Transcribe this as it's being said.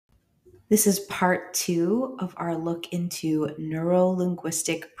This is part 2 of our look into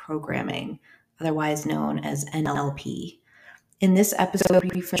Neurolinguistic Programming, otherwise known as NLP. In this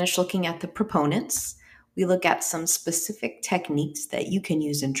episode, we finish looking at the proponents. We look at some specific techniques that you can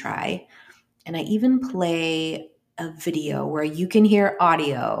use and try. And I even play a video where you can hear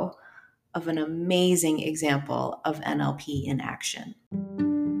audio of an amazing example of NLP in action.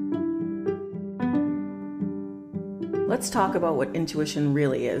 Let's talk about what intuition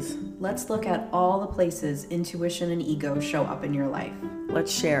really is. Let's look at all the places intuition and ego show up in your life. Let's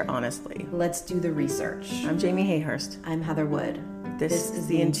share honestly. Let's do the research. I'm Jamie Hayhurst. I'm Heather Wood. This is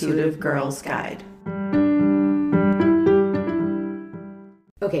the Intuitive Girl's Guide.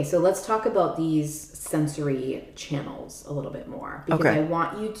 Okay, so let's talk about these sensory channels a little bit more. Because I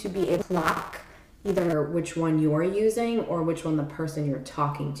want you to be able to lock either which one you're using or which one the person you're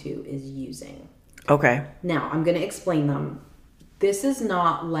talking to is using. Okay. Now, I'm going to explain them. This is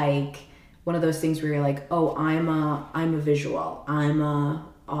not like one of those things where you're like, oh, I'm a visual, I'm a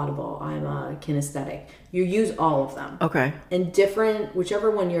audible, I'm a kinesthetic. You use all of them. Okay. And whichever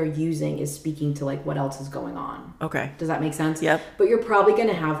one you're using is speaking to like what else is going on. Okay. Does that make sense? Yep. But you're probably going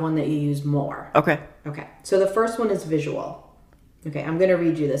to have one that you use more. Okay. Okay. So the first one is visual. Okay, I'm going to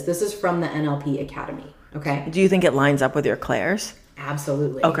read you this. This is from the NLP Academy. Okay. Do you think it lines up with your clairs?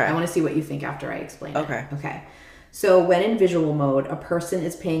 Absolutely. Okay. I want to see what you think after I explain Okay. it. Okay. So when in visual mode, a person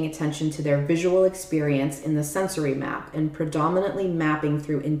is paying attention to their visual experience in the sensory map and predominantly mapping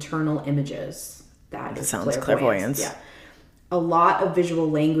through internal images. That sounds clairvoyance. Yeah. A lot of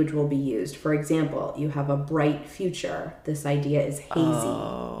visual language will be used. For example, you have a bright future. This idea is hazy.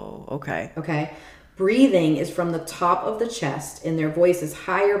 Oh, okay. Okay. Breathing is from the top of the chest, and their voice is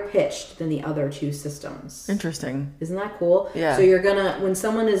higher pitched than the other two systems. Interesting. Isn't that cool? Yeah. So you're gonna, when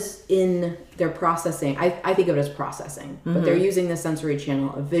someone is in their processing, I think of it as processing, but they're using the sensory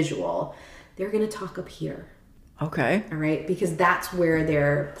channel of visual, they're gonna talk up here. Okay. All right? Because that's where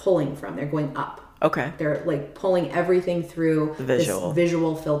they're pulling from. They're going up. Okay. They're like pulling everything through this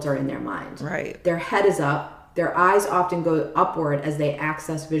visual filter in their mind. Right. Their head is up. Their eyes often go upward as they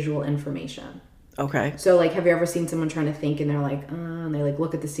access visual information. Okay. So, like, have you ever seen someone trying to think and they're like, and they like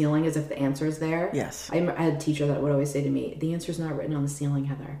look at the ceiling as if the answer is there? Yes. I had a teacher that would always say to me, the answer's not written on the ceiling,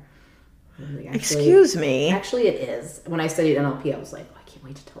 Heather. Like, Excuse me? Actually, it is. When I studied NLP, I was like, I can't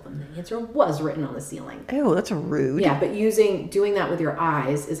wait to tell them the answer was written on the ceiling. Ew, that's rude. Yeah, but doing that with your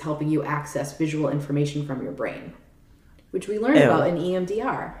eyes is helping you access visual information from your brain, which we learned about in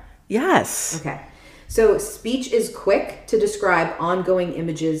EMDR. Yes. Okay. So speech is quick to describe ongoing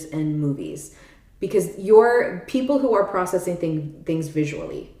images and movies. Because your people who are processing things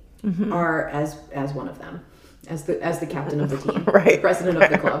visually are as one of them, as the captain of the team, right, the president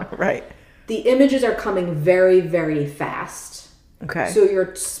of the club. Right. The images are coming very, very fast. Okay. So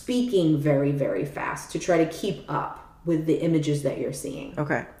you're speaking very, very fast to try to keep up with the images that you're seeing.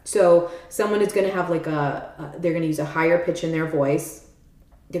 Okay. So someone is going to have they're going to use a higher pitch in their voice.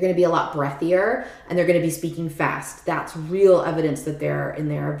 They're going to be a lot breathier, and they're going to be speaking fast. That's real evidence that they're in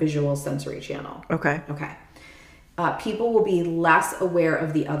their visual sensory channel. Okay. Okay. People will be less aware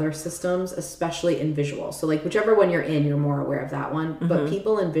of the other systems, especially in visual. So, like, whichever one you're in, you're more aware of that one. But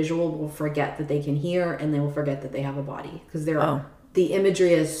people in visual will forget that they can hear, and they will forget that they have a body because the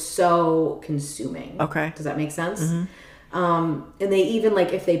imagery is so consuming. Okay. Does that make sense? And they even,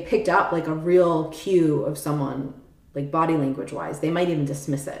 like, if they picked up, like, a real cue of someone, like body language wise, they might even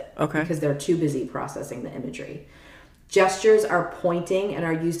dismiss it. Okay. Because they're too busy processing the imagery. Gestures are pointing and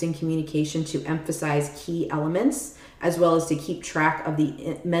are used in communication to emphasize key elements as well as to keep track of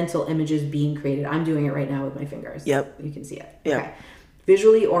the mental images being created. I'm doing it right now with my fingers. Yep. You can see it. Yep. Okay.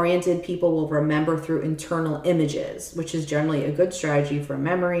 Visually oriented people will remember through internal images, which is generally a good strategy for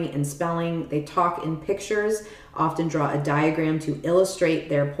memory and spelling. They talk in pictures, often draw a diagram to illustrate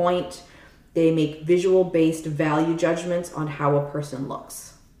their point. They make visual-based value judgments on how a person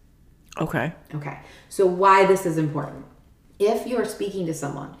looks. Okay. Okay. So why this is important. If you're speaking to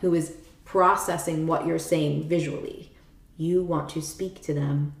someone who is processing what you're saying visually, you want to speak to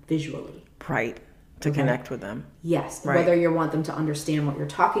them visually. Right. To connect with them. Yes. Right. Whether you want them to understand what you're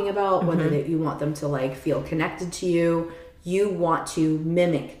talking about, whether you want them to like feel connected to you, you want to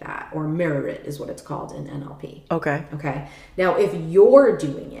mimic that or mirror it is what it's called in NLP. Okay. Okay. Now, if you're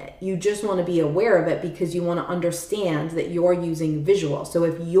doing it, you just want to be aware of it because you want to understand that you're using visual. So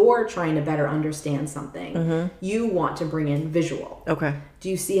if you're trying to better understand something, you want to bring in visual. Okay.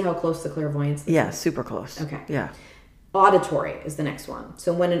 Do you see how close to clairvoyance this is? Super close. Okay. Yeah. Auditory is the next one.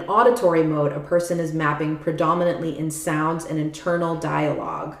 So when in auditory mode, a person is mapping predominantly in sounds and internal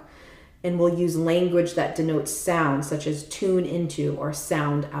dialogue and will use language that denotes sound, such as tune into or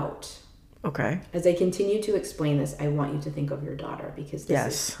sound out. Okay. As I continue to explain this, I want you to think of your daughter, because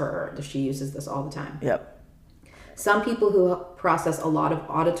this is her. She uses this all the time. Yep. Some people who process a lot of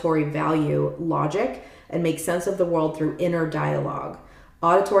auditory value logic and make sense of the world through inner dialogue.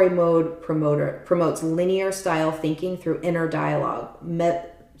 Auditory mode promotes linear style thinking through inner dialogue,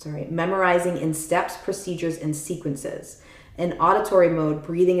 memorizing in steps, procedures, and sequences. In auditory mode,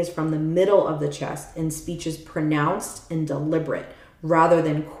 breathing is from the middle of the chest and speech is pronounced and deliberate rather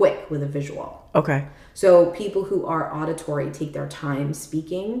than quick with a visual. Okay. So people who are auditory take their time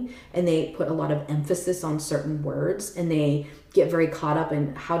speaking, and they put a lot of emphasis on certain words, and they get very caught up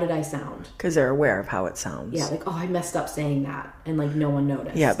in, how did I sound? Because they're aware of how it sounds. Yeah, like, oh, I messed up saying that, and like no one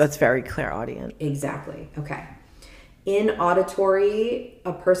noticed. Yeah, that's very clairaudient. Exactly. Okay. In auditory,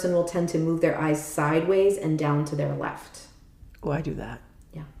 a person will tend to move their eyes sideways and down to their left. Oh, I do that.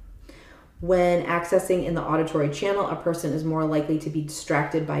 Yeah. When accessing in the auditory channel, a person is more likely to be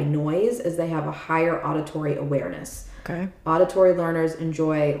distracted by noise as they have a higher auditory awareness. Okay. Auditory learners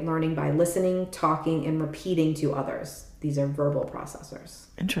enjoy learning by listening, talking, and repeating to others. These are verbal processors.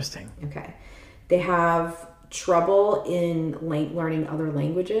 Interesting. Okay. They have trouble in learning other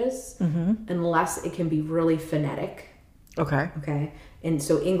languages unless it can be really phonetic. Okay. Okay. And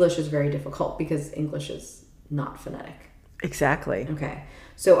so English is very difficult because English is not phonetic. Exactly. Okay.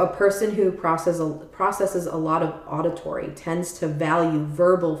 So a person who processes a lot of auditory tends to value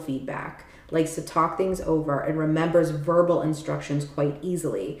verbal feedback, likes to talk things over, and remembers verbal instructions quite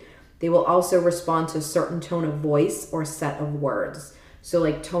easily. They will also respond to a certain tone of voice or set of words. So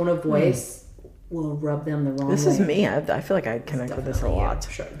like tone of voice will rub them the wrong way. This is me. I feel like I connect with this a lot.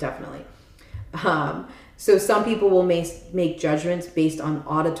 Yeah, sure, definitely. So some people will make judgments based on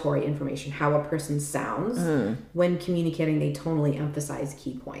auditory information, how a person sounds. When communicating, they tonally emphasize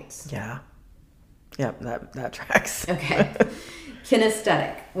key points. Yeah. Yep, that tracks. Okay.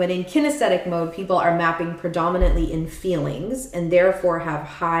 Kinesthetic. When in kinesthetic mode, people are mapping predominantly in feelings and therefore have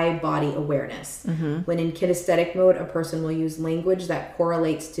high body awareness. When in kinesthetic mode, a person will use language that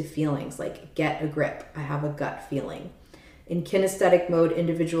correlates to feelings, like get a grip, I have a gut feeling. In kinesthetic mode,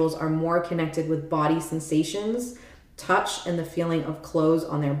 individuals are more connected with body sensations, touch, and the feeling of clothes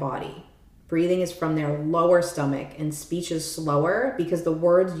on their body. Breathing is from their lower stomach, and speech is slower because the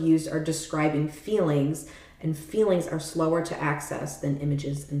words used are describing feelings, and feelings are slower to access than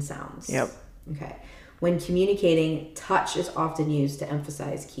images and sounds. Yep. Okay. When communicating, touch is often used to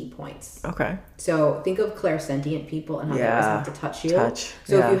emphasize key points. Okay. So think of clairsentient people and how they always have to touch you.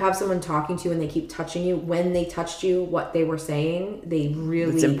 So if you have someone talking to you and they keep touching you, when they touched you, what they were saying, they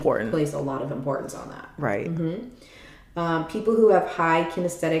really place a lot of importance on that. Right. People who have high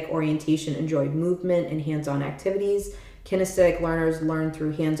kinesthetic orientation enjoy movement and hands-on activities. Kinesthetic learners learn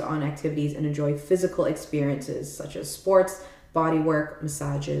through hands-on activities and enjoy physical experiences such as sports, body work,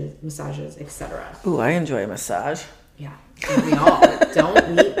 massages, etc. Ooh, I enjoy a massage. Yeah, we all.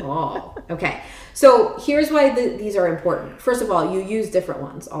 Don't we all? Okay, so here's why these are important. First of all, you use different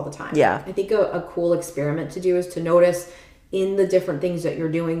ones all the time. Yeah. I think a cool experiment to do is to notice in the different things that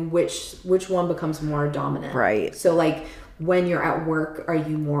you're doing, which one becomes more dominant. Right. So like when you're at work, are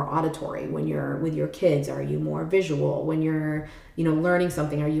you more auditory? When you're with your kids, are you more visual? When you're learning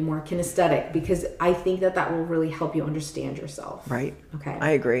something, are you more kinesthetic? Because I think that will really help you understand yourself. Right. Okay.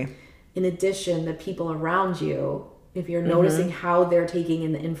 I agree. In addition, the people around you, if you're noticing how they're taking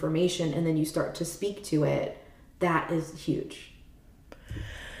in the information and then you start to speak to it, that is huge.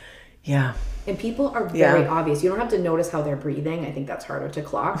 Yeah. And people are very obvious. You don't have to notice how they're breathing. I think that's harder to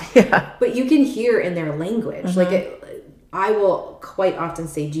clock. Yeah. But you can hear in their language. I will quite often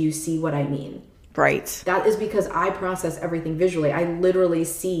say, do you see what I mean? Right. That is because I process everything visually. I literally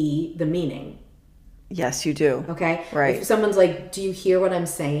see the meaning. Yes, you do. Okay? Right. If someone's like, do you hear what I'm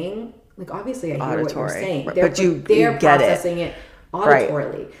saying? Like, obviously I hear what you're saying. Right. They're processing it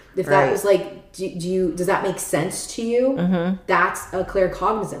auditorily. Right. If that was like, does that make sense to you? That's a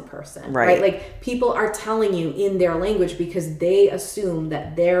claircognizant person. Right. Like, people are telling you in their language because they assume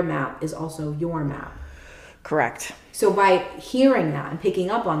that their map is also your map. Correct. So by hearing that and picking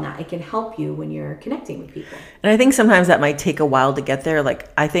up on that, it can help you when you're connecting with people. And I think sometimes that might take a while to get there. Like,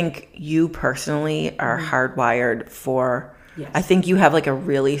 I think you personally are hardwired for, I think you have like a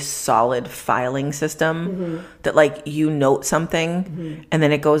really solid filing system that like you note something and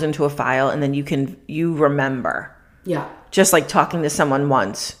then it goes into a file and then you remember. Yeah. Just like talking to someone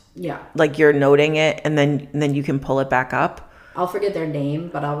once. Yeah. Like you're noting it and then you can pull it back up. I'll forget their name,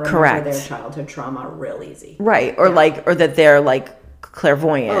 but I'll remember their childhood trauma real easy. Right. Or or that they're like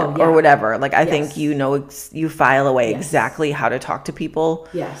clairvoyant or whatever. Like I think you file away exactly how to talk to people.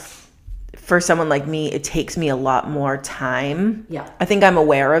 Yes. for someone like me, it takes me a lot more time. Yeah. I think I'm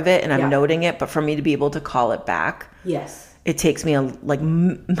aware of it and I'm noting it, but for me to be able to call it back, yes, it takes me like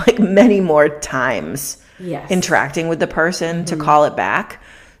many more times yes. interacting with the person to call it back.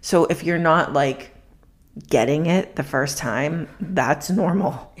 So if you're not like getting it the first time, that's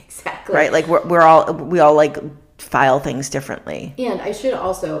normal. Exactly. Right? Like we all like file things differently. And I should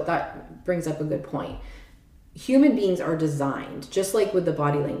also, that brings up a good point. Human beings are designed, just like with the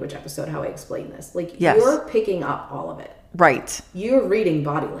body language episode, how I explained this. Like, you're picking up all of it. Right. You're reading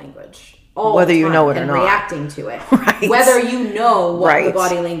body language all whether the time you know it or and not. Reacting to it. Right. Whether you know what Right. the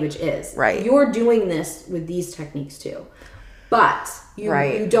body language is. Right. You're doing this with these techniques too. But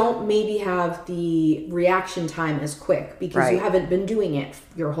you don't maybe have the reaction time as quick because you haven't been doing it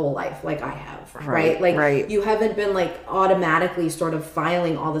your whole life like I have, right? Like you haven't been like automatically sort of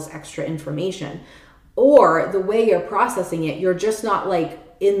filing all this extra information. Or the way you're processing it, you're just not like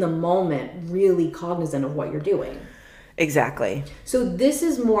in the moment really cognizant of what you're doing. Exactly. So this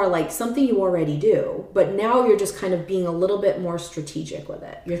is more like something you already do, but now you're just kind of being a little bit more strategic with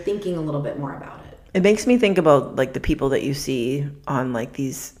it. You're thinking a little bit more about it. It makes me think about like the people that you see on like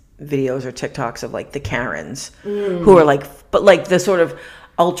these videos or TikToks of like the Karens who are like, but like the sort of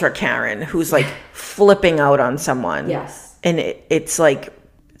ultra Karen who's like flipping out on someone. Yes. And it's like,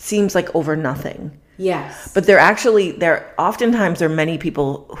 seems like over nothing. Yes. But oftentimes there are many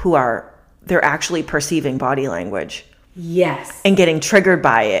people who they're actually perceiving body language. Yes. And getting triggered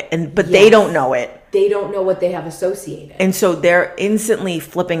by it. But they don't know it. They don't know what they have associated. And so they're instantly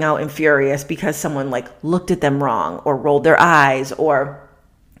flipping out and furious because someone like looked at them wrong or rolled their eyes or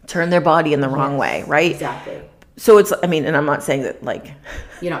turned their body in the wrong way, right? Exactly. So it's, I mean, and I'm not saying that like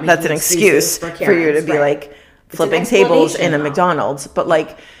that's an excuse for you to be like flipping tables in a McDonald's, but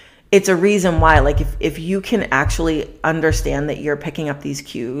like it's a reason why, like if you can actually understand that you're picking up these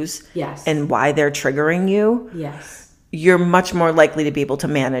cues and why they're triggering you, you're much more likely to be able to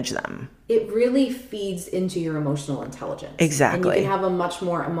manage them. It really feeds into your emotional intelligence. Exactly. And you can have a much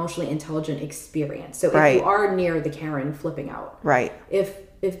more emotionally intelligent experience. So if you are near the Karen flipping out,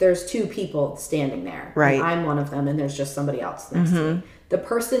 if there's two people standing there, and I'm one of them and there's just somebody else next to me, the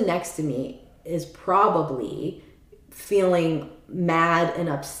person next to me is probably feeling mad and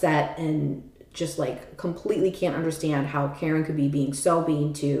upset and just like completely can't understand how Karen could be being so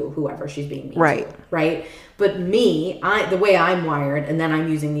mean to whoever she's being mean to. Right. But me, the way I'm wired, and then I'm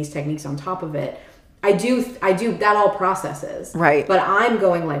using these techniques on top of it, I do that all processes. Right. But I'm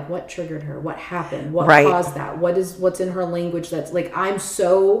going like, what triggered her? What happened? What caused that? What's in her language that's like, I'm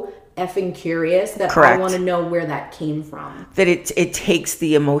so effing curious that I want to know where that came from. That it takes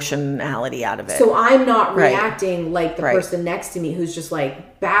the emotionality out of it. So I'm not reacting like the person next to me who's just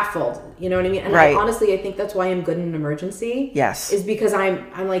like baffled. You know what I mean? And honestly, I think that's why I'm good in an emergency. Yes. Is because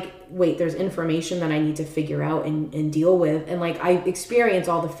I'm like, wait, there's information that I need to figure out and deal with. And like I experience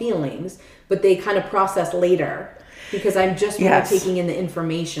all the feelings, but they kind of process later. Because I'm just more taking in the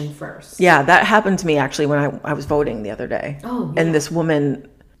information first. Yeah, that happened to me actually when I was voting the other day. Oh, yeah. And this woman,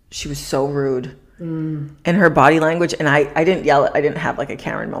 she was so rude in her body language, and I didn't yell. I didn't have like a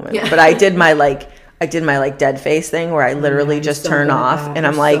Karen moment, but I did my dead face thing where I literally just turn off, and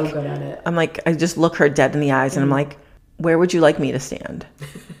I'm like, I just look her dead in the eyes, and I'm like, where would you like me to stand?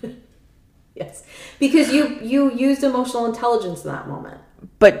 Yes, because you used emotional intelligence in that moment.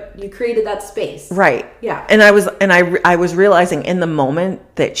 But you created that space. Right. Yeah. And I was realizing in the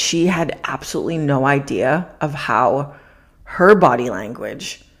moment that she had absolutely no idea of how her body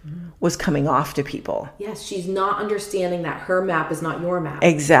language was coming off to people. Yes, she's not understanding that her map is not your map.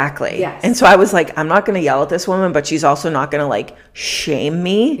 Exactly. Yes. And so I was like, I'm not going to yell at this woman, but she's also not going to like shame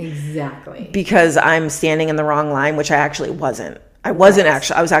me. Exactly. Because I'm standing in the wrong line, which I actually wasn't. I was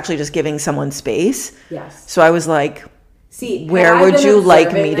actually just giving someone space. Yes. So I was like, see, where would you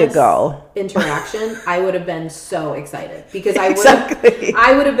like me to go? Interaction, I would have been so excited because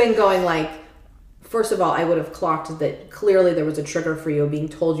I would have been going like, first of all, I would have clocked that clearly there was a trigger for you being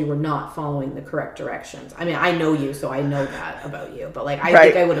told you were not following the correct directions. I mean, I know you, so I know that about you, but like, I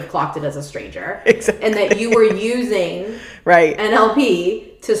think I would have clocked it as a stranger. Exactly. And that you were using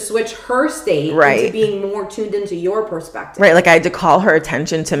NLP to switch her state into being more tuned into your perspective. Right. Like I had to call her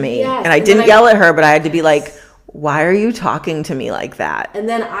attention to me and I didn't yell at her, but I had to be like, why are you talking to me like that? And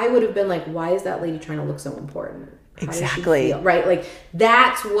then I would have been like, why is that lady trying to look so important? Exactly. Right? Like,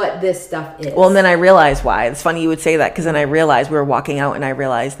 that's what this stuff is. Well, and then I realized why. It's funny you would say that because then I realized we were walking out and I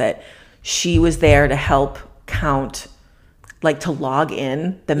realized that she was there to help count, like to log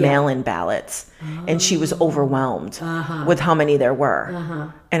in the mail-in ballots. Oh. And she was overwhelmed with how many there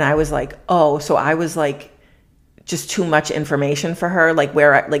were. And I was like, oh, so I was like just too much information for her,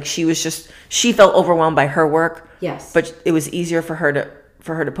 like she felt overwhelmed by her work. Yes. But it was easier for her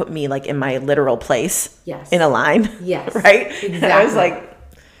to put me like in my literal place. Yes. In a line. Yes. Right? Exactly. And I was like,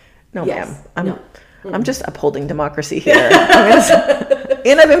 no, yes. ma'am. I'm just upholding democracy here.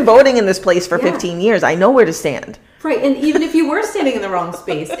 And I've been voting in this place for 15 years. I know where to stand. Right, and even if you were standing in the wrong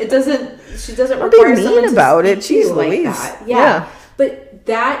space, she doesn't Don't require be someone mean about it. to Jeez like Louise. that. Yeah. But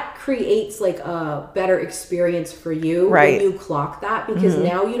that creates like a better experience for you right. when you clock that, because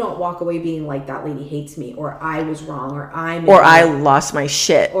now you don't walk away being like, that lady hates me, or I was wrong, or I lost my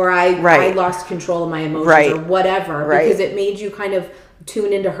shit, or I lost control of my emotions, or whatever, because it made you kind of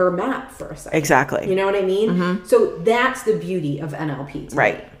tune into her map for a second. Exactly. You know what I mean? So that's the beauty of NLP.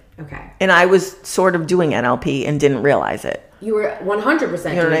 Right. Okay. And I was sort of doing NLP and didn't realize it. You were 100%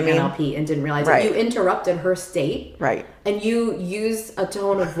 doing NLP and didn't realize it. You interrupted her state. Right. And you used a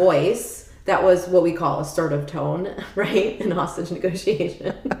tone of voice that was what we call assertive tone, right? In hostage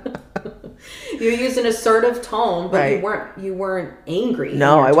negotiation. You used an assertive tone, but you weren't angry.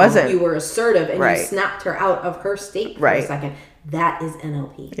 No, I wasn't. You were assertive, and you snapped her out of her state for a second. That is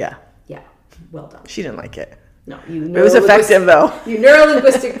NLP. Yeah. Yeah. Well done. She didn't like it. No, it was effective though. You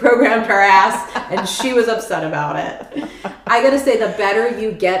neurolinguistic programmed her ass, and she was upset about it. I gotta say, the better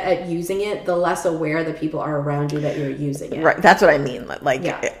you get at using it, the less aware the people are around you that you're using it. Right, that's what I mean. Like,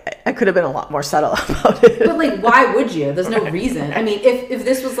 I could have been a lot more subtle about it. But like, why would you? There's no reason. I mean, if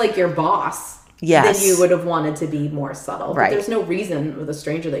this was like your boss, then you would have wanted to be more subtle. Right. But there's no reason with a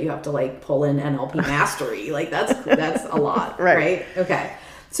stranger that you have to like pull in NLP mastery. Like that's a lot, right? Okay.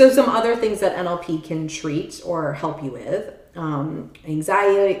 So some other things that NLP can treat or help you with,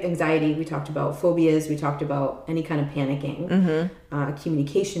 anxiety, we talked about phobias, we talked about any kind of panicking,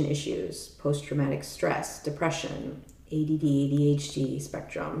 communication issues, post-traumatic stress, depression, ADD, ADHD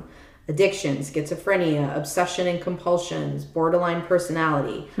spectrum, addiction, schizophrenia, obsession and compulsions, borderline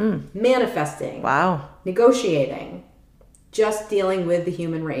personality, manifesting, negotiating, just dealing with the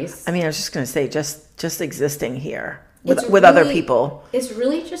human race. I mean, I was just going to say, just existing here. With other people. It's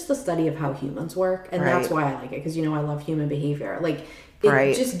really just the study of how humans work, and that's why I like it, because I love human behavior. Like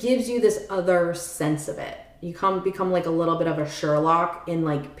it just gives you this other sense of it. You become like a little bit of a Sherlock in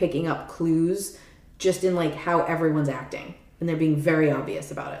like picking up clues just in like how everyone's acting, and they're being very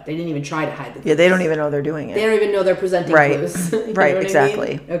obvious about it. They didn't even try to hide the clues. Yeah, they don't even know they're doing it. They don't even know they're presenting clues. Right,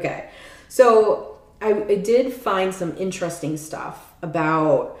 exactly. I mean? Okay. So I did find some interesting stuff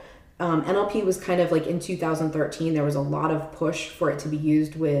about NLP. Was kind of like in 2013, there was a lot of push for it to be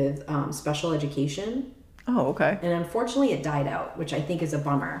used with special education. Oh, okay. And unfortunately it died out, which I think is a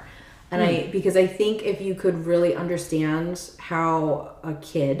bummer. And because I think if you could really understand how a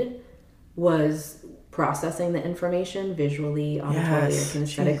kid was processing the information visually, auditorily, or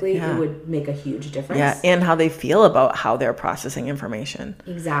kinesthetically, it would make a huge difference. Yeah, and how they feel about how they're processing information.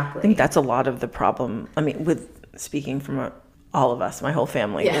 Exactly. I think that's a lot of the problem. I mean, with speaking from all of us, my whole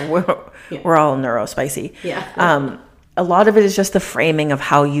family, we're all neurospicy. Yeah. A lot of it is just the framing of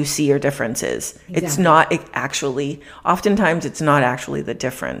how you see your differences. Exactly. It's not actually, oftentimes it's not actually the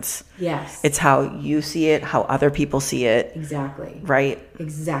difference. Yes. It's how you see it, how other people see it. Exactly. Right?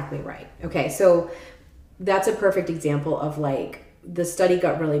 Exactly right. Okay, so that's a perfect example of like, the study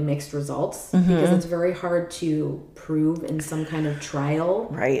got really mixed results because it's very hard to prove in some kind of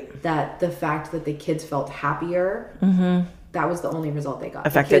trial that the fact that the kids felt happier, that was the only result they got.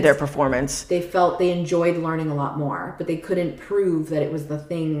 Affected their performance. They felt they enjoyed learning a lot more, but they couldn't prove that it was the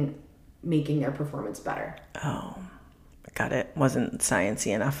thing making their performance better. Oh, got it. Wasn't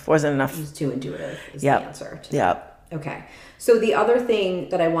sciencey enough. Wasn't enough. It was too intuitive is the answer. Yep. Okay. So the other thing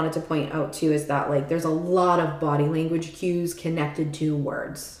that I wanted to point out too is that like there's a lot of body language cues connected to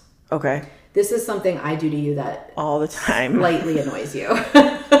words. Okay. This is something I do to you that all the time slightly annoys you.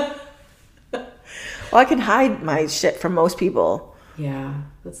 Well, I can hide my shit from most people. Yeah,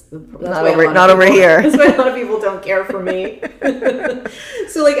 that's not over here. That's why a lot of people don't care for me.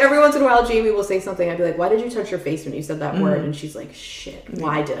 So like every once in a while, Jamie will say something. I'd be like, "Why did you touch your face when you said that word?" And she's like, "Shit,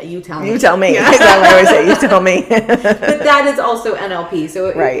 why did I? You tell me. You tell me." Yeah. That's what I always say. You tell me. But that is also NLP. So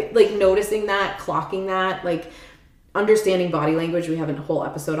like noticing that, clocking that, like understanding body language. We have a whole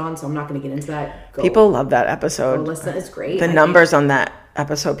episode on, so I'm not going to get into that. People love that episode. Go listen, it's great. The numbers on that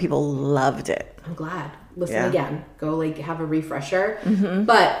episode, people loved it. I'm glad. Listen again. Go like have a refresher.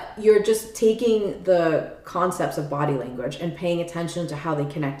 But you're just taking the concepts of body language and paying attention to how they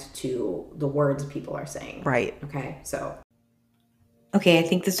connect to the words people are saying. Right. Okay. So. Okay, I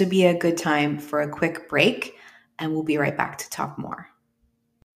think this would be a good time for a quick break, and we'll be right back to talk more.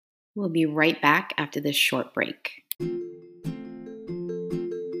 We'll be right back after this short break.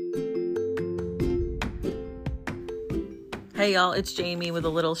 Hey y'all, it's Jamie with a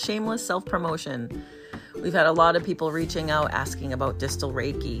little shameless self-promotion. We've had a lot of people reaching out asking about distal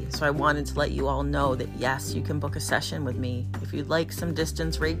Reiki, so I wanted to let you all know that yes, you can book a session with me. If you'd like some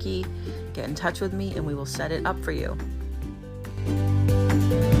distance Reiki, get in touch with me and we will set it up for you.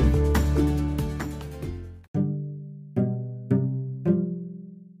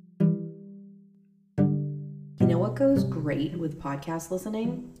 You know what goes great with podcast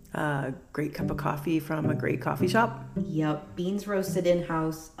listening? A great cup of coffee from a great coffee shop. Yep, beans roasted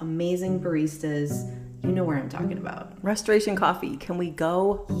in-house, amazing baristas. You know where I'm talking about. Restoration Coffee. Can we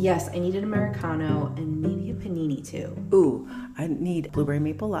go? Yes, I need an Americano and maybe a panini too. Ooh, I need blueberry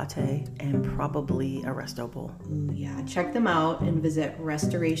maple latte and probably a resto bowl. Ooh, yeah. Check them out and visit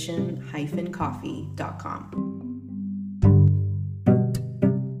restoration-coffee.com.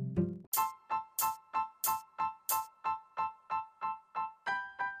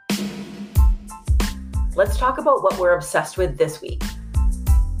 Let's talk about what we're obsessed with this week.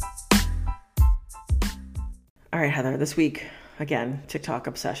 All right, Heather, this week, again, TikTok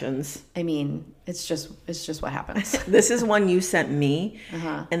obsessions. I mean, it's just what happens. This is one you sent me,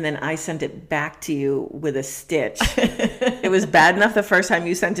 and then I sent it back to you with a stitch. It was bad enough the first time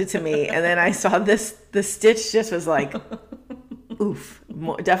you sent it to me, and then I saw this, the stitch just was like, oof.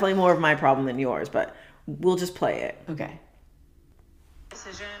 Definitely more of my problem than yours, but we'll just play it. Okay.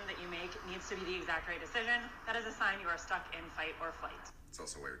 Decision that you make needs to be the exact right decision. That is a sign you are stuck in fight or flight. It's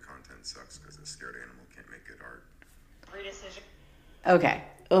also why your content sucks, because a scared animal can't make good art. Redecision. Okay.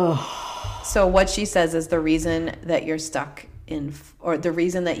 Ugh. So what she says is the reason that you're stuck in, or the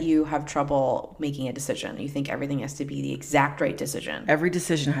reason that you have trouble making a decision, you think everything has to be the exact right decision, Every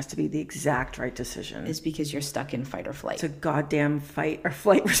decision has to be the exact right decision. is because you're stuck in fight or flight. It's a goddamn fight or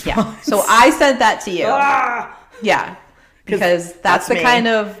flight response. Yeah. So I sent that to you. Ah! Yeah. Because that's the me. kind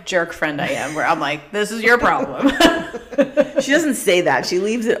of jerk friend I am, where I'm like, this is your problem. She doesn't say that. She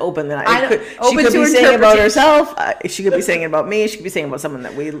leaves it open. That she open could to be saying about interpretation. herself. She could be saying it about me. She could be saying about someone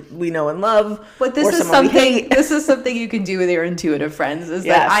that we know and love. But this or is someone we something. hate. This is something you can do with your intuitive friends. Is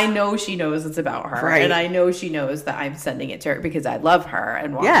Yes. that I know she knows it's about her, Right. and I know she knows that I'm sending it to her because I love her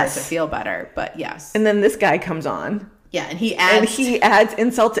and want Yes. her to feel better. But yes, And then this guy comes on yeah, and he and adds. he adds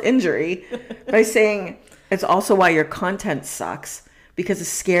insult to injury by saying it's also why your content sucks because a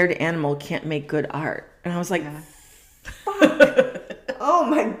scared animal can't make good art. And I was like, fuck. Oh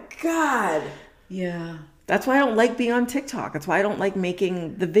my God. Yeah. That's why I don't like being on TikTok. That's why I don't like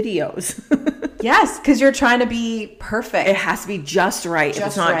making the videos. Yes, because you're trying to be perfect. It has to be just right. If Just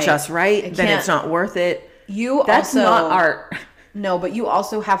it's not right. just right, It then can't- it's not worth it. That's also, not art. No, but you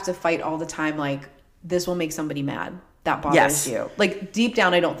also have to fight all the time. Like, this will make somebody mad. That bothers Yes. you. Like, deep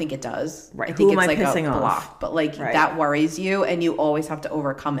down, I don't think it does. Right. I think Who am it's I like pissing a off? block. But like Right. that worries you, and you always have to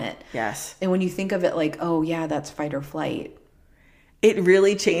overcome it. Yes. And when you think of it like, oh yeah, that's fight or flight. It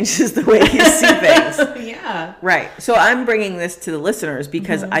really changes the way you see things. Yeah. Right. So I'm bringing this to the listeners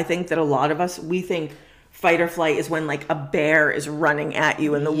because Mm-hmm. I think that a lot of us, we think fight or flight is when like a bear is running at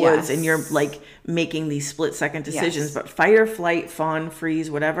you in the woods and you're Yes. like making these split second decisions. Yes. But fight or flight, fawn,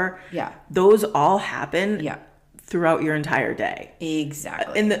 freeze, whatever. Yeah. Those all happen Yeah. throughout your entire day.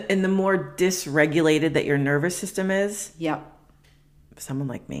 Exactly. In the more dysregulated that your nervous system is, Yep. someone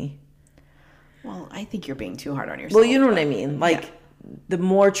like me. Well, I think you're being too hard on yourself. Well, you know what I mean? Like, the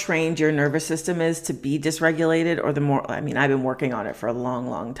more trained your nervous system is to be dysregulated, or the more, I mean, I've been working on it for a long,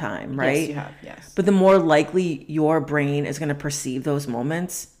 long time, right? Yes, you have. Yes. But the more likely your brain is going to perceive those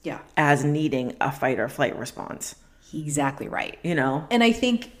moments Yeah. as needing a fight or flight response, Exactly right. you know? And I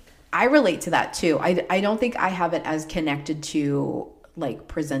think I relate to that too. I don't think I have it as connected to like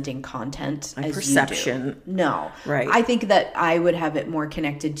presenting content as perception. you do. No. Right. I think that I would have it more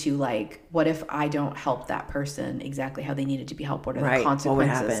connected to like, what if I don't help that person exactly how they needed to be helped? What are Right. the What would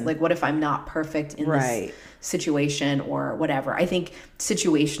consequences? happen? Like, what if I'm not perfect in Right. this situation or whatever? I think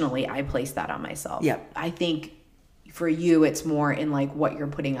situationally I place that on myself. Yep. I think for you, it's more in like what you're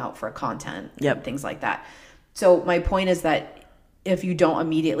putting out for content Yep. and things like that. So my point is that if you don't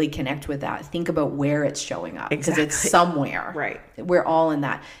immediately connect with that, think about where it's showing up because it's Exactly. somewhere. Right. We're all in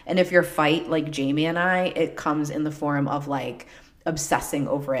that. And if your fight, like Jamie and I, it comes in the form of like obsessing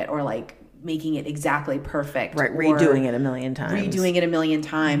over it or like making it exactly perfect. Right. or Redoing it a million times. Redoing it a million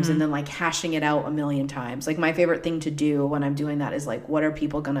times Mm-hmm. and then like hashing it out a million times. Like my favorite thing to do when I'm doing that is like, what are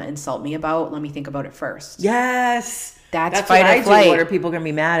people going to insult me about? Let me think about it first. Yes. That's what fight or I flight. do. What are people going to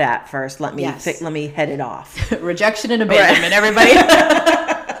be mad at first? Let me Yes. let me head it off. Rejection and abandonment, everybody.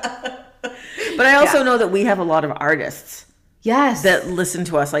 But I also Yeah. know that we have a lot of artists Yes. that listen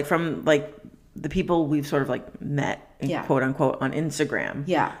to us, like from like the people we've sort of like met, quote unquote, on Instagram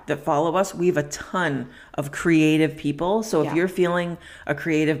that follow us, we have a ton of creative people. So if you're feeling a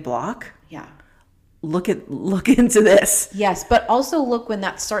creative block, look into this. Yes, but also look when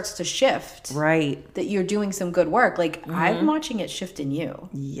that starts to shift. Right. That you're doing some good work. Like I'm watching it shift in you.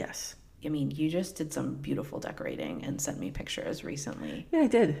 Yes. I mean, you just did some beautiful decorating and sent me pictures recently. Yeah, I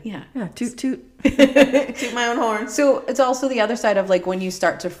did. Yeah. Toot toot. Toot my own horn. So it's also the other side of like when you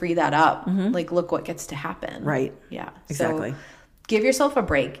start to free that up, like look what gets to happen. Right. Yeah. Exactly. So give yourself a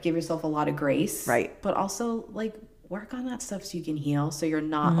break. Give yourself a lot of grace. Right. But also like work on that stuff so you can heal. So you're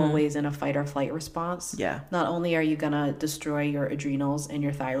not always in a fight or flight response. Yeah. Not only are you going to destroy your adrenals and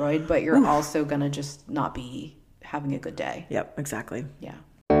your thyroid, but you're also going to just not be having a good day. Yep. Exactly. Yeah.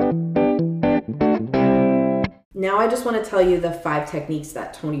 Now I just want to tell you the 5 techniques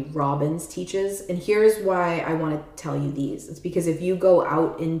that Tony Robbins teaches. And here's why I want to tell you these. It's because if you go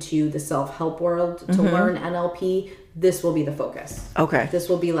out into the self-help world to learn NLP, this will be the focus. Okay. This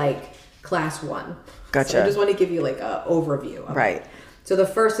will be like class 1. Gotcha. So I just want to give you like an overview of it. So the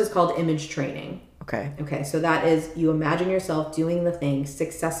first is called image training. Okay. So that is you imagine yourself doing the thing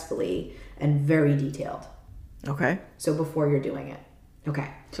successfully and very detailed. Okay. So before you're doing it. Okay.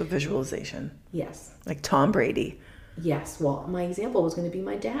 So visualization. Yes. Like Tom Brady. Yes. Well, my example was going to be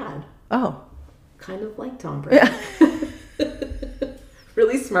my dad. Oh. Kind of like Tom Brady.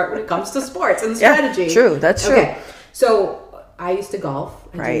 Really smart when it comes to sports and strategy. Yeah, true. That's true. Okay. So I used to golf.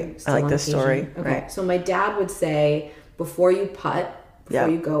 I like this story. Okay. Right. So my dad would say, before you putt, before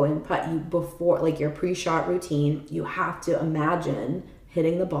you go and putt, before like your pre-shot routine, you have to imagine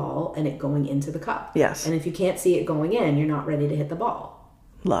hitting the ball and it going into the cup. Yes. And if you can't see it going in, you're not ready to hit the ball.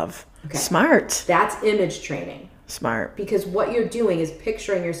 Love. Okay. Smart. That's image training. Smart. Because what you're doing is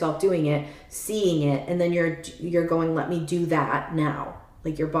picturing yourself doing it, seeing it, and then you're going, let me do that now.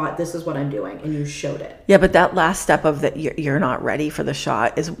 Like your bot, this is what I'm doing, and you showed it. Yeah, but that last step of that you're not ready for the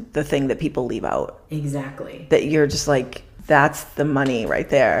shot is the thing that people leave out. Exactly. That you're just like, that's the money right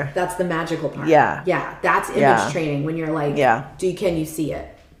there. That's the magical part. Yeah. Yeah. That's image training when you're like, can you see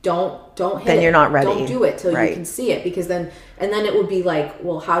it? Don't hit then it. You're not ready. Don't do it till you can see it, because then it would be like,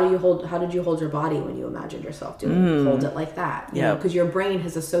 well, how did you hold your body when you imagined yourself doing it? Hold it like that. Yeah. Because your brain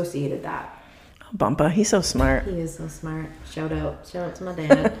has associated that. Oh, Bumpa, he's so smart. He is so smart. Shout out to my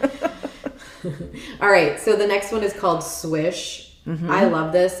dad. All right. So the next one is called swish. I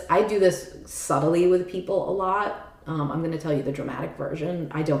love this. I do this subtly with people a lot. I'm going to tell you the dramatic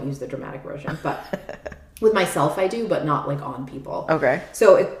version. I don't use the dramatic version, but with myself I do, but not like on people. Okay.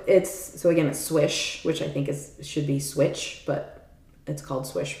 So it's swish, which I think should be switch, but it's called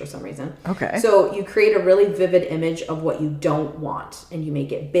swish for some reason. Okay. So you create a really vivid image of what you don't want, and you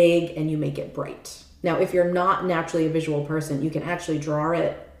make it big and you make it bright. Now, if you're not naturally a visual person, you can actually draw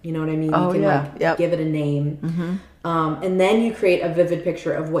it. You know what I mean? Oh, you can give it a name. And then you create a vivid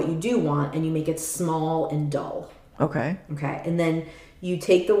picture of what you do want, and you make it small and dull. Okay. And then you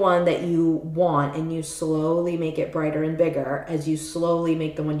take the one that you want and you slowly make it brighter and bigger as you slowly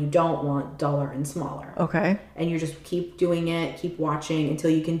make the one you don't want duller and smaller. Okay. And you just keep doing it, keep watching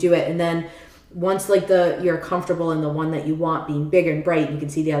until you can do it. And then once like you're comfortable in the one that you want being big and bright, you can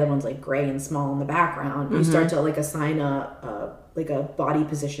see the other one's like gray and small in the background. You start to like assign a body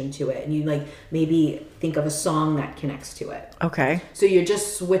position to it, and you like maybe think of a song that connects to it. Okay. So you're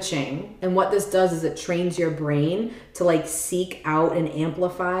just switching, and what this does is it trains your brain to like seek out and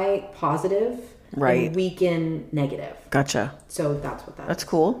amplify positive and weaken negative. Gotcha. So that's what That's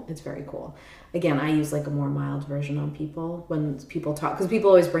cool. It's very cool. Again, I use like a more mild version on people when people talk, because people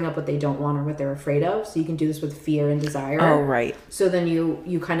always bring up what they don't want or what they're afraid of. So you can do this with fear and desire. Oh, right. So then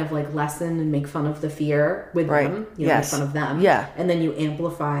you kind of like lessen and make fun of the fear with them. Make fun of them. Yeah. And then you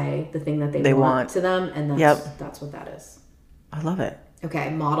amplify the thing that they want to them. And that's what that is. I love it. Okay.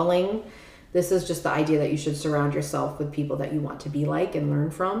 Modeling. This is just the idea that you should surround yourself with people that you want to be like and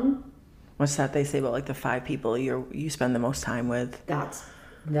learn from. What's that they say about like the 5 people you spend the most time with?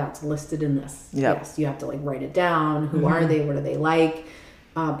 That's listed in this. Yep. Yes, you have to like write it down. Who are they? What do they like?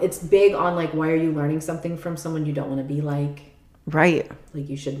 It's big on like, why are you learning something from someone you don't want to be like? Right. Like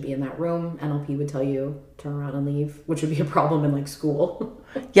you shouldn't be in that room. NLP would tell you turn around and leave, which would be a problem in like school.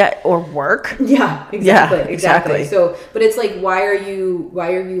 Yeah, or work. Yeah, exactly. Yeah, exactly. So, but it's like, why are you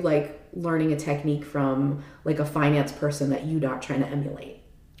like learning a technique from like a finance person that you're not trying to emulate?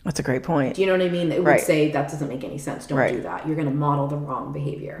 That's a great point. Do you know what I mean? It would say that doesn't make any sense. Don't do that. You're going to model the wrong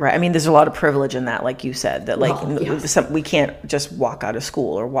behavior. Right. I mean, there's a lot of privilege in that, like you said, that like we can't just walk out of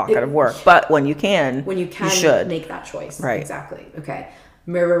school or walk out of work. But when you can, you should make that choice. Right. Exactly. Okay.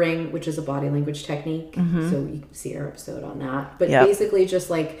 Mirroring, which is a body language technique. So you can see our episode on that. But basically just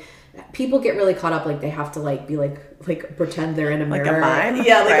like people get really caught up, like they have to like be like pretend they're in a mirror. Like a mime?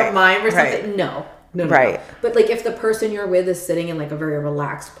 Yeah, like Right. a mime or something. Right. No. Right. But like if the person you're with is sitting in like a very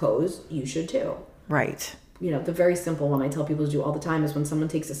relaxed pose, you should too. Right. You know, the very simple one I tell people to do all the time is when someone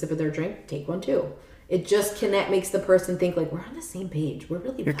takes a sip of their drink, take one too. It just makes the person think like, we're on the same page. We're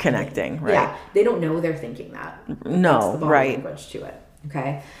really You're vibing. connecting, right? Yeah. They don't know they're thinking that. No, That's the body right. language to it.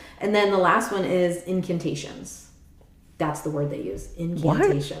 Okay. And then the last one is incantations. That's the word they use.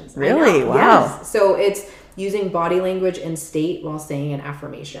 Incantations. What? Really? Wow. Yes. So it's using body language and state while saying an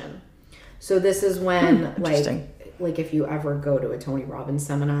affirmation. So this is when like if you ever go to a Tony Robbins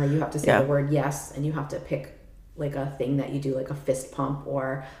seminar, you have to say the word yes, and you have to pick like a thing that you do, like a fist pump,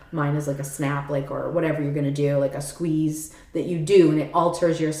 or mine is like a snap, like, or whatever you're going to do, like a squeeze that you do, and it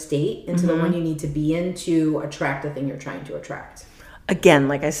alters your state into the one you need to be in to attract the thing you're trying to attract. Again,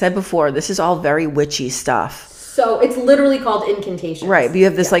 like I said before, this is all very witchy stuff. So it's literally called incantations. Right. But you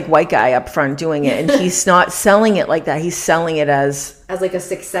have this like white guy up front doing it, and he's not selling it like that. He's selling it as like a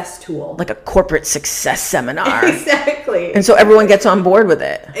success tool. Like a corporate success seminar. Exactly. And so everyone gets on board with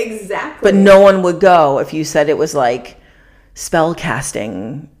it. Exactly. But no one would go if you said it was like spell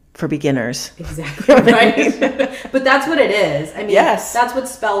casting for beginners. Exactly. Right. But that's what it is. I mean, yes. That's what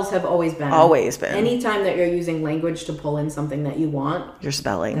spells have always been. Always been. Anytime that you're using language to pull in something that you want, you're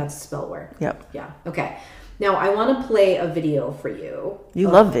spelling. That's spell work. Yep. Yeah. Okay. Now I want to play a video for you. You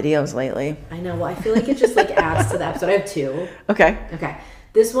love videos lately. I know. Well, I feel like it just like adds to the episode. I have two. Okay. Okay.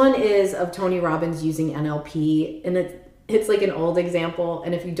 This one is of Tony Robbins using NLP, and it's like an old example.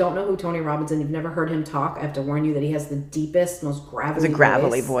 And if you don't know who Tony Robbins is and you've never heard him talk, I have to warn you that he has the deepest, most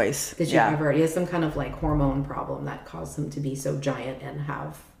gravelly voice that you've ever heard. He has some kind of like hormone problem that caused him to be so giant and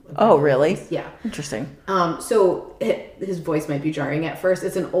have. Oh, really? Yeah. Interesting. So his voice might be jarring at first.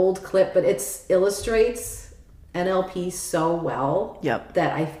 It's an old clip, but it illustrates NLP so well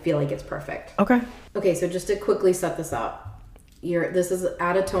that I feel like it's perfect. Okay, so just to quickly set this up. This is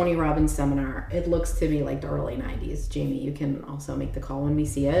at a Tony Robbins seminar. It looks to me like the early 90s. Jamie, you can also make the call when we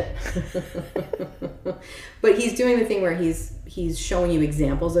see it. But he's doing the thing where he's showing you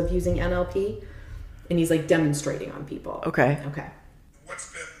examples of using NLP, and he's like demonstrating on people. Okay. What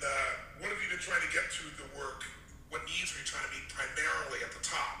have you been trying to get through the work? What needs are you trying to meet primarily at the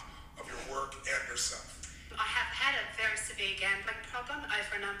top of your work and yourself? I have had a very severe gambling problem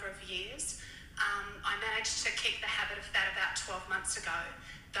over a number of years. I managed to kick the habit of that about 12 months ago,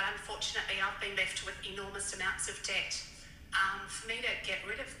 but unfortunately I've been left with enormous amounts of debt. For me to get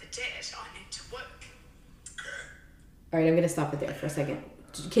rid of the debt, I need to work. Okay. All right, I'm going to stop it there for a second.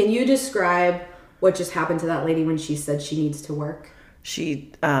 Can you describe what just happened to that lady when she said she needs to work?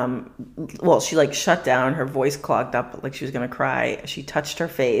 She, she like shut down, her voice clogged up like she was going to cry. She touched her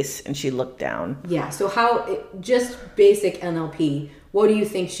face and she looked down. Yeah. So just basic NLP, what do you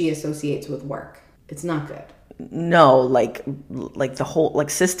think she associates with work? It's not good. No, like the whole like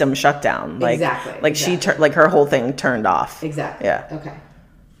system shut down. Like, exactly. Like she her whole thing turned off. Exactly. Yeah. Okay.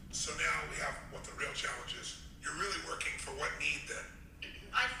 So now we have what the real challenge is. You're really working for what need then?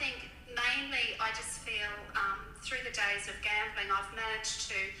 I think mainly I just feel through the days of gambling I've managed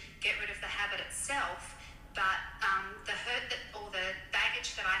to get rid of the habit itself, but the hurt or the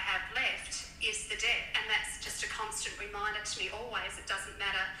baggage that I have left is the debt, and that's just a constant reminder to me always. It doesn't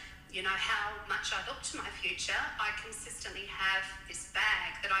matter, how much I look to my future, I consistently have this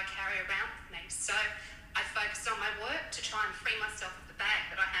bag that I carry around with me. So I focus on my work to try and free myself of the bag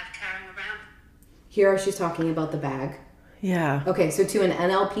that I have carrying around. Here she's talking about the bag. Yeah. Okay, so to an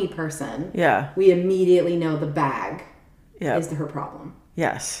NLP person, we immediately know the bag is her problem.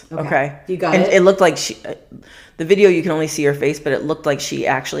 Yes. Okay. You got it? And it looked like the video you can only see her face, but it looked like she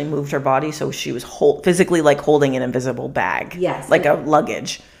actually moved her body, so she was physically like holding an invisible bag. Yes. Like a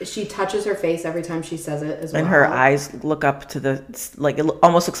luggage. She touches her face every time she says it as well. And her eyes look up to it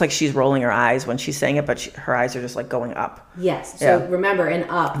almost looks like she's rolling her eyes when she's saying it, but her eyes are just like going up. Yes. So remember, an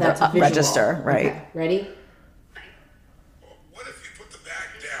up, that's visual. Register, right. Okay. Ready? What if you put the bag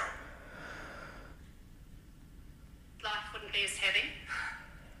down? Life wouldn't be as heavy.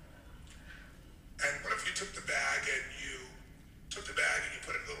 And what if you took the bag and you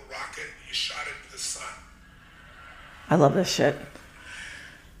put it in a little rocket and you shot it into the sun? I love this shit.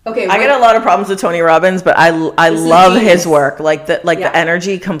 Okay, I get a lot of problems with Tony Robbins, but I love his work. Like the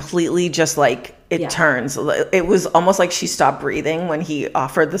energy completely just like it turns. It was almost like she stopped breathing when he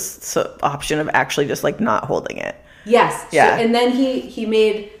offered this option of actually just like not holding it. Yes. Yeah. And then he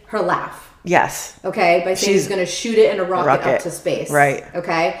made her laugh. Yes. Okay. By saying he's going to shoot it in a rocket up to space. Right.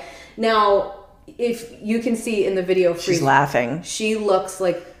 Okay. Now, if you can see in the video, she's laughing. She looks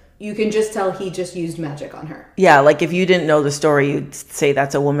like you can just tell he just used magic on her. Yeah, like if you didn't know the story, you'd say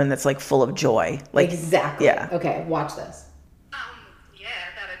that's a woman that's like full of joy. Like exactly. Yeah. Okay, watch this. Yeah,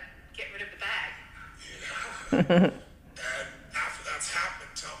 that'd get rid of the bag. Yeah. And after that's happened,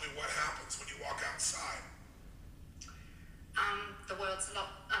 tell me what happens when you walk outside. The world's a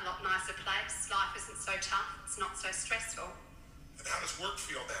lot nicer place. Life isn't so tough. It's not so stressful. And how does work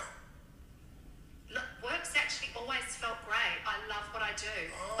feel now? Look, work's actually always felt great. I love what I do.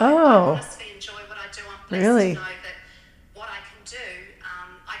 Oh. I honestly enjoy what I do. I'm blessed Really? to know that what I can do,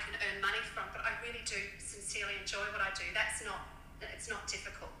 I can earn money from. But I really do sincerely enjoy what I do. It's not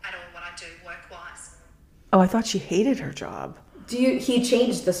difficult at all what I do work-wise. Oh, I thought she hated her job. He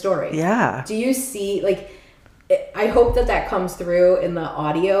changed the story. Yeah. Do you see, like, I hope that comes through in the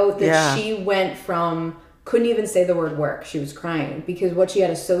audio, that she went from, couldn't even say the word work. She was crying because what she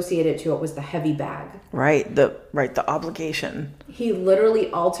had associated to it was the heavy bag. Right. The obligation. He literally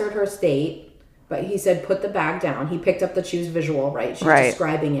altered her state, but he said, put the bag down. He picked up the choose visual, right? She's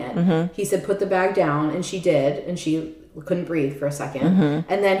describing it. Mm-hmm. He said, put the bag down, and she did, and she couldn't breathe for a second.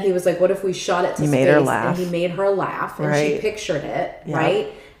 Mm-hmm. And then he was like, what if we shot it to space? Made her laugh. And he made her laugh, and she pictured it,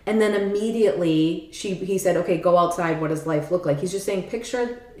 right? And then immediately he said, okay, go outside. What does life look like? He's just saying,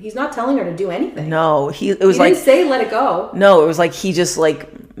 picture. He's not telling her to do anything. No, it was he like, didn't say let it go. No, it was like he just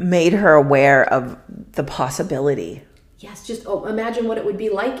like made her aware of the possibility. Yes, just imagine what it would be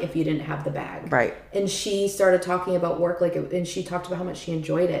like if you didn't have the bag. Right. And she started talking about work, and she talked about how much she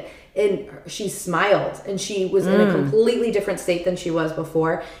enjoyed it. And she smiled, and she was in a completely different state than she was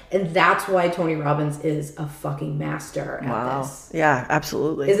before. And that's why Tony Robbins is a fucking master at this. Yeah,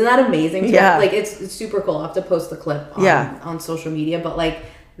 absolutely. Isn't that amazing? Yeah. Like, it's super cool. I'll have to post the clip on social media. But, like,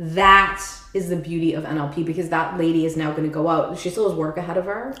 that is the beauty of NLP, because that lady is now going to go out. She still has work ahead of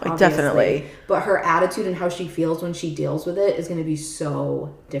her, obviously, definitely. but her attitude and how she feels when she deals with it is going to be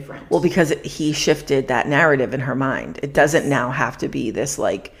so different. Well, because he shifted that narrative in her mind. It doesn't now have to be this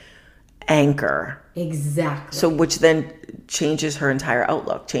like anchor. Exactly. So which then changes her entire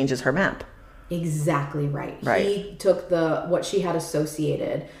outlook, changes her map. Exactly right. Right. He took what she had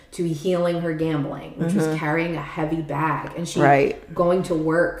associated to healing her gambling, which was carrying a heavy bag, and she going to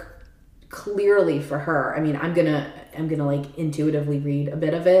work. Clearly for her, I mean, I'm gonna like intuitively read a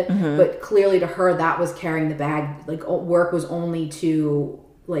bit of it, but clearly to her that was carrying the bag. Like, work was only to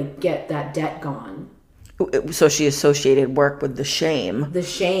like get that debt gone. So she associated work with the shame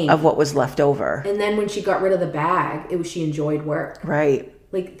of what was left over. And then when she got rid of the bag, she enjoyed work. Right.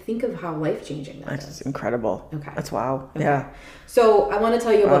 Like, think of how life-changing that is. That's incredible. Okay. That's wow. Okay. Yeah. So I want to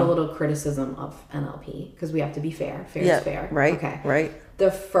tell you about a little criticism of NLP, because we have to be fair. Fair is fair. Right. Okay. Right.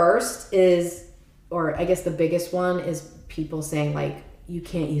 The first is, or I guess the biggest one, is people saying, like, you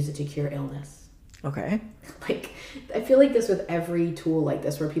can't use it to cure illness. Okay. Like, I feel like this with every tool like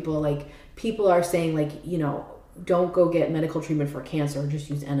this, where people are saying, like, you know, don't go get medical treatment for cancer, just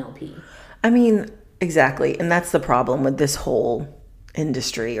use NLP. I mean, exactly. And that's the problem with this whole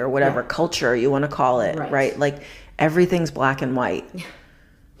industry, or whatever culture you want to call it, right? Like, everything's black and white.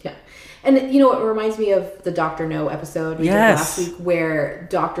 Yeah. And, you know, it reminds me of the Dr. No episode we did last week, where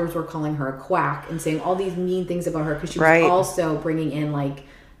doctors were calling her a quack and saying all these mean things about her, because she was also bringing in, like,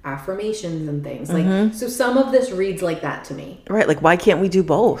 affirmations and things. Like, so some of this reads like that to me. Right. Like, why can't we do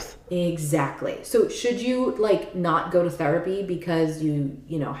both? Exactly. So should you, like, not go to therapy because you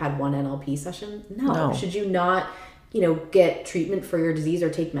know, had one NLP session? No. Should you not, you know, get treatment for your disease or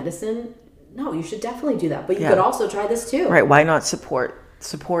take medicine? No, you should definitely do that. But you could also try this too. Right. Why not support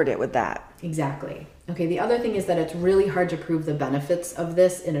it with that? Exactly. Okay, the other thing is that it's really hard to prove the benefits of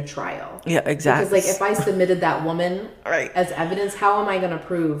this in a trial. Yeah, exactly. Because, like, if I submitted that woman as evidence, how am I going to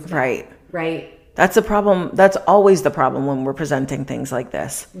prove that? Right. That's the problem. That's always the problem when we're presenting things like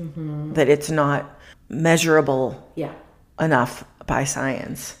this, that it's not measurable enough by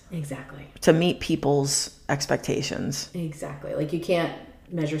science. Exactly. To meet people's expectations. Exactly. Like, you can't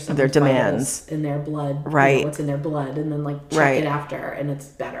measure some their demands in their blood, right? You know, what's in their blood, and then, like, check it after, and it's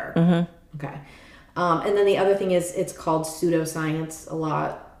better. Okay. And then the other thing is, it's called pseudoscience a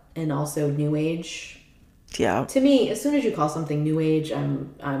lot, and also New Age. Yeah. To me, as soon as you call something New Age,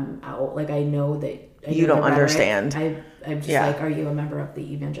 I'm out. Like, I know that you don't understand. I'm just like, are you a member of the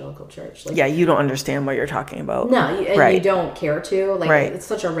evangelical church? Like, you don't understand what you're talking about. No, and you don't care to. Like, it's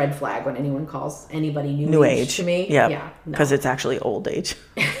such a red flag when anyone calls anybody New Age to me. Yeah, because it's actually old age.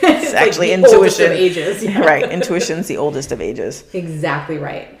 It's actually like intuition. Ages. Yeah. Right, intuition's the oldest of ages. Exactly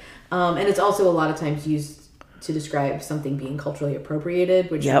right. And it's also a lot of times used to describe something being culturally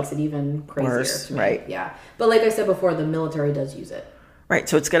appropriated, which makes it even crazier. Worse, to me. right. Yeah. But like I said before, the military does use it. Right.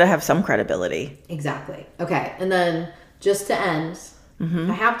 So it's going to have some credibility. Exactly. Okay. And then just to end,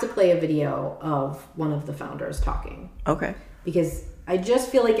 I have to play a video of one of the founders talking. Okay. Because I just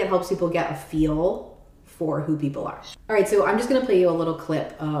feel like it helps people get a feel for who people are. All right, so I'm just going to play you a little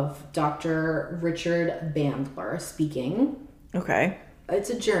clip of Dr. Richard Bandler speaking. Okay. It's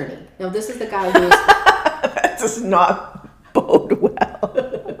a journey. Now, this is the guy who's... That does not bode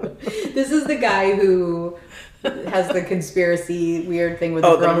well. This is the guy who has the conspiracy weird thing with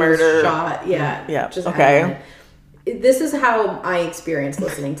the murder shot. Yeah. Yeah. Just okay. This is how I experienced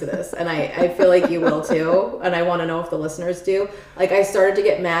listening to this, and I feel like you will too, and I want to know if the listeners do. Like, I started to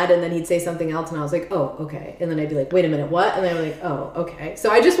get mad, and then he'd say something else, and I was like, oh, okay. And then I'd be like, wait a minute, what? And then I'm like, oh, okay.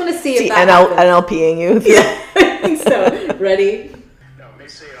 So I just want to see if that happens. NLPing you. Yeah, I think so. Ready? Now, it may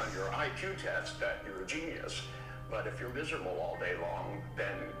say on your IQ test that you're a genius, but if you're miserable all day long,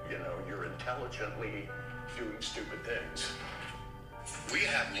 then, you're intelligently doing stupid things. We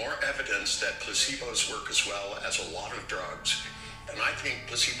have more evidence that placebos work as well as a lot of drugs. And I think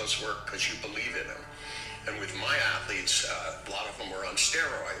placebos work because you believe in them. And with my athletes, a lot of them were on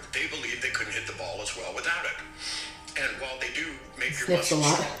steroids. They believed they couldn't hit the ball as well without it. And while they do make your muscles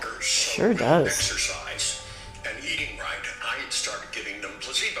stronger, sure does. Exercise and eating right, I started giving them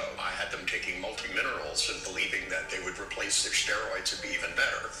placebo. I had them taking multi-minerals and believing that they would replace their steroids and be even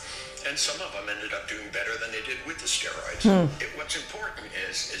better. And some of them ended up doing better than they did with the steroids. What's important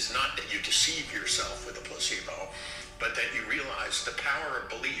is not that you deceive yourself with a placebo, but that you realize the power of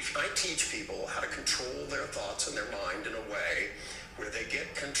belief. I teach people how to control their thoughts and their mind in a way where they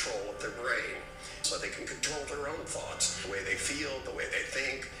get control of their brain, so they can control their own thoughts, the way they feel, the way they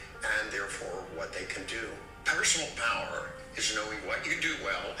think, and therefore what they can do. Personal power is knowing what you do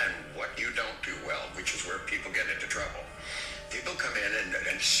well and what you don't do well, which is where people get into trouble. People come in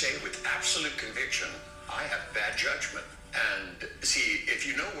and say with absolute conviction, I have bad judgment. And see, if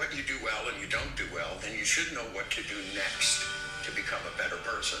you know what you do well and you don't do well, then you should know what to do next to become a better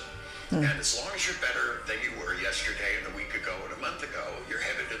person. And as long as you're better than you were yesterday and a week ago and a month ago, you're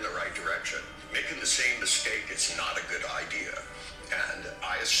headed in the right direction. Making the same mistake is not a good idea. And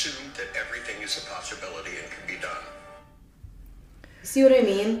I assume that everything is a possibility and can be done. See what I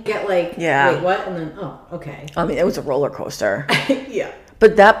mean? Get like, wait, what? And then, oh, okay. I mean, it was a roller coaster. Yeah.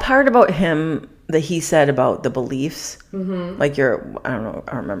 But that part about him that he said about the beliefs, like I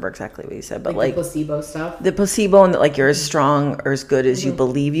don't remember exactly what he said, but like the placebo stuff. The placebo and that like you're as strong or as good as you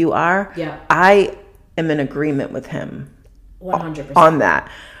believe you are. Yeah. I am in agreement with him 100% on that.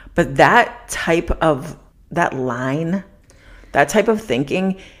 But that type of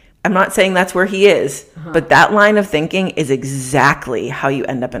thinking, I'm not saying that's where he is, but that line of thinking is exactly how you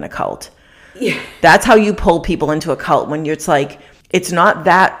end up in a cult. Yeah. That's how you pull people into a cult when it's like, it's not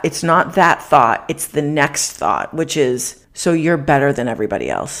that thought, it's the next thought, which is, so you're better than everybody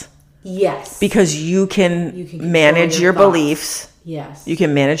else. Yes. Because you can manage your beliefs. Yes. You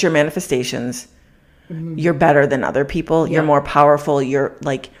can manage your manifestations. You're better than other people. You're more powerful. You're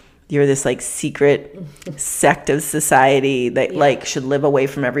this like secret sect of society that like should live away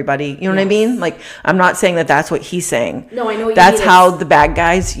from everybody. You know what I mean? Like, I'm not saying that that's what he's saying. No, I know what that's you mean. how the bad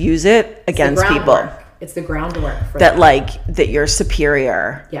guys use it against people. It's the groundwork for that like that you're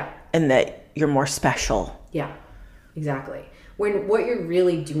superior. Yeah. And that you're more special. Yeah. Exactly. When what you're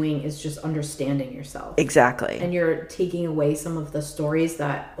really doing is just understanding yourself. Exactly. And you're taking away some of the stories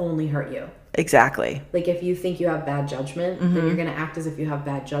that only hurt you. Exactly. Like if you think you have bad judgment, then you're going to act as if you have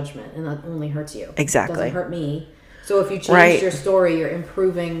bad judgment, and that only hurts you. Exactly. It doesn't hurt me. So if you change your story, you're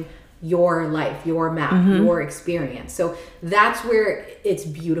improving your life, your map, your experience. So that's where it's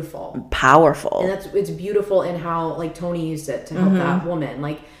beautiful. Powerful. And it's beautiful in how like Tony used it to help that woman.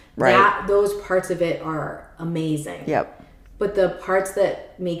 Like those parts of it are amazing. Yep. But the parts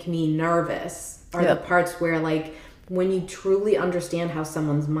that make me nervous are the parts where like when you truly understand how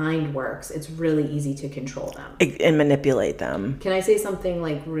someone's mind works, it's really easy to control them. And manipulate them. Can I say something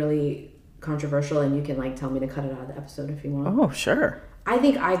like really controversial, and you can like tell me to cut it out of the episode if you want? Oh, sure. I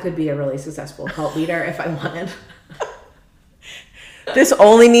think I could be a really successful cult leader if I wanted. This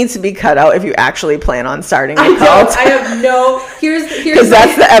only needs to be cut out if you actually plan on starting a cult. I have no... Here's because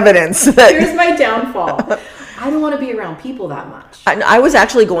that's the evidence. Here's my downfall. I don't want to be around people that much. I was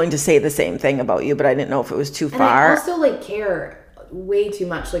actually going to say the same thing about you, but I didn't know if it was too far. And I also like care way too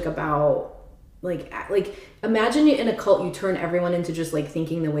much like about like imagine you in a cult, you turn everyone into just like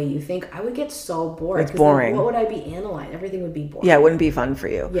thinking the way you think. I would get so bored. It's boring. What would I be analyzing? Everything would be boring. Yeah, it wouldn't be fun for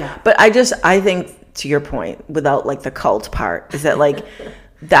you. Yeah. But I think to your point, without like the cult part, is that like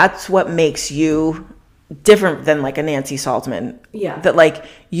that's what makes you different than like a Nancy Salzman. Yeah. That like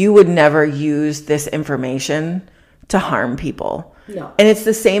you would never use this information to harm people. No. And it's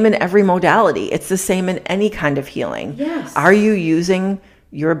the same in every modality. It's the same in any kind of healing. Yes. Are you using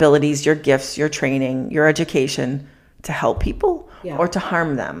your abilities, your gifts, your training, your education to help people or to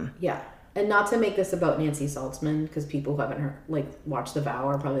harm them? Yeah. And not to make this about Nancy Saltzman, because people who haven't watched The Vow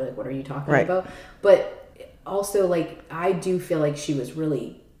are probably like, what are you talking about? But also, like, I do feel like she was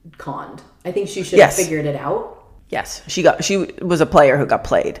really conned. I think she should have figured it out. Yes. She was a player who got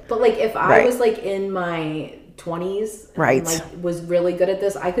played. But like, if I was like in my 20s and like was really good at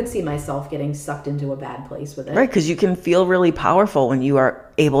this, I could see myself getting sucked into a bad place with it. Right, because you can feel really powerful when you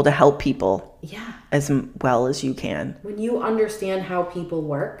are able to help people as well as you can. When you understand how people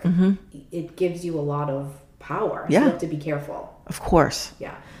work, it gives you a lot of power. So you have to be careful. Of course.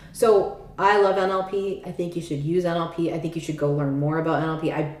 Yeah. So I love NLP. I think you should use NLP. I think you should go learn more about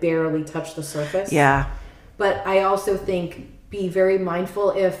NLP. I barely touched the surface. Yeah. But I also think be very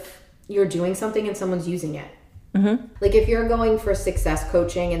mindful if you're doing something and someone's using it. Like if you're going for success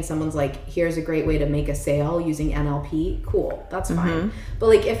coaching and someone's like, here's a great way to make a sale using NLP, cool, that's fine. But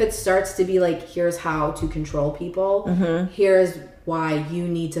like if it starts to be like, here's how to control people, here's why you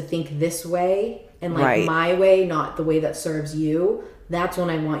need to think this way and like my way, not the way that serves you, that's when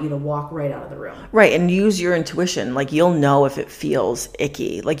I want you to walk right out of the room. Right, and use your intuition. Like you'll know if it feels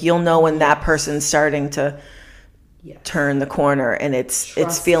icky. Like you'll know when that person's starting to turn the corner and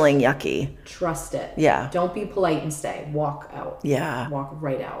it's feeling yucky. Trust it. Yeah. Don't be polite and stay. Walk out. Yeah. Walk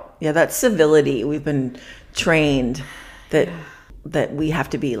right out. Yeah, that's civility. We've been trained that we have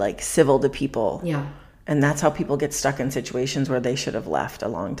to be like civil to people. Yeah. And that's how people get stuck in situations where they should have left a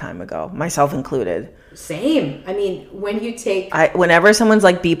long time ago, myself included. Same. I mean, when you take... whenever someone's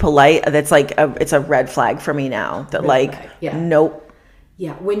like, be polite, that's like, it's a red flag for me now. That nope.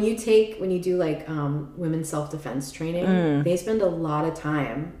 Yeah, when you do like women's self-defense training, they spend a lot of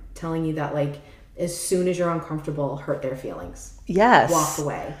time telling you that like as soon as you're uncomfortable, hurt their feelings. Yes. Walk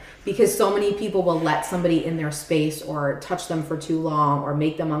away. Because so many people will let somebody in their space or touch them for too long or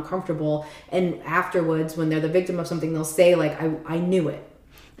make them uncomfortable. And afterwards, when they're the victim of something, they'll say like, I knew it.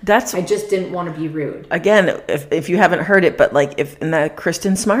 I just didn't want to be rude. Again, if you haven't heard it, but like if in the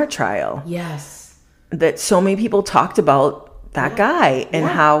Kristen Smart trial. Yes. That so many people talked about that guy and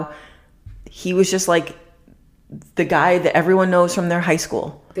how he was just like the guy that everyone knows from their high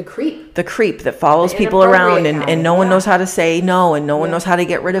school. The creep that follows people around and no one knows how to say no and no one knows how to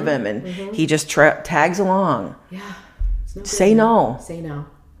get rid of him and he just tags along. Yeah. Say no. Say no.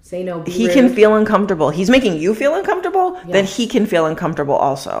 Say no. He rude. Can feel uncomfortable. He's making you feel uncomfortable, then he can feel uncomfortable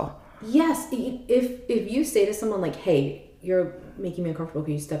also. Yes. If you say to someone like, hey, you're making me uncomfortable,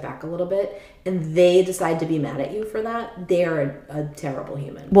 can you step back a little bit? And they decide to be mad at you for that, they're a terrible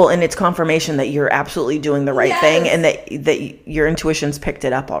human. Well, and it's confirmation that you're absolutely doing the right thing and that your intuition's picked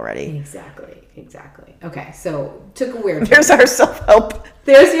it up already. Exactly. Okay, so took a weird There's our self-help.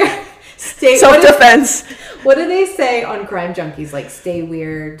 There's your self-defense. What do they say on Crime Junkies? Like, stay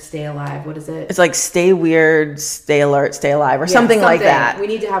weird, stay alive. What is it? It's like, stay weird, stay alert, stay alive, or something like that. We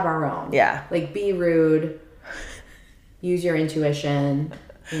need to have our own. Yeah. Like, be rude. Use your intuition.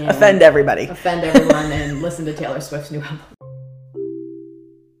 And offend everybody. Offend everyone and listen to Taylor Swift's new album.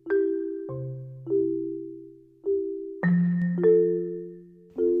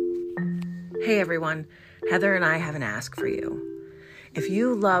 Hey everyone, Heather and I have an ask for you. If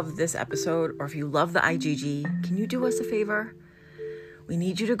you love this episode or if you love the IGG, can you do us a favor? We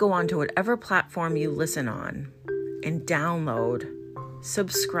need you to go onto whatever platform you listen on and download,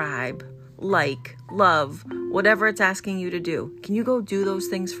 subscribe, like, love, whatever it's asking you to do. Can you go do those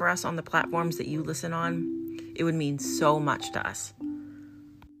things for us on the platforms that you listen on? It would mean so much to us.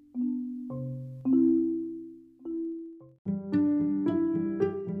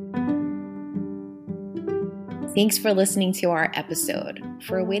 Thanks for listening to our episode.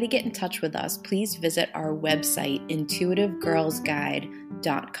 For a way to get in touch with us, please visit our website,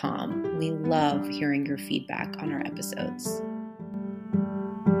 intuitivegirlsguide.com. We love hearing your feedback on our episodes.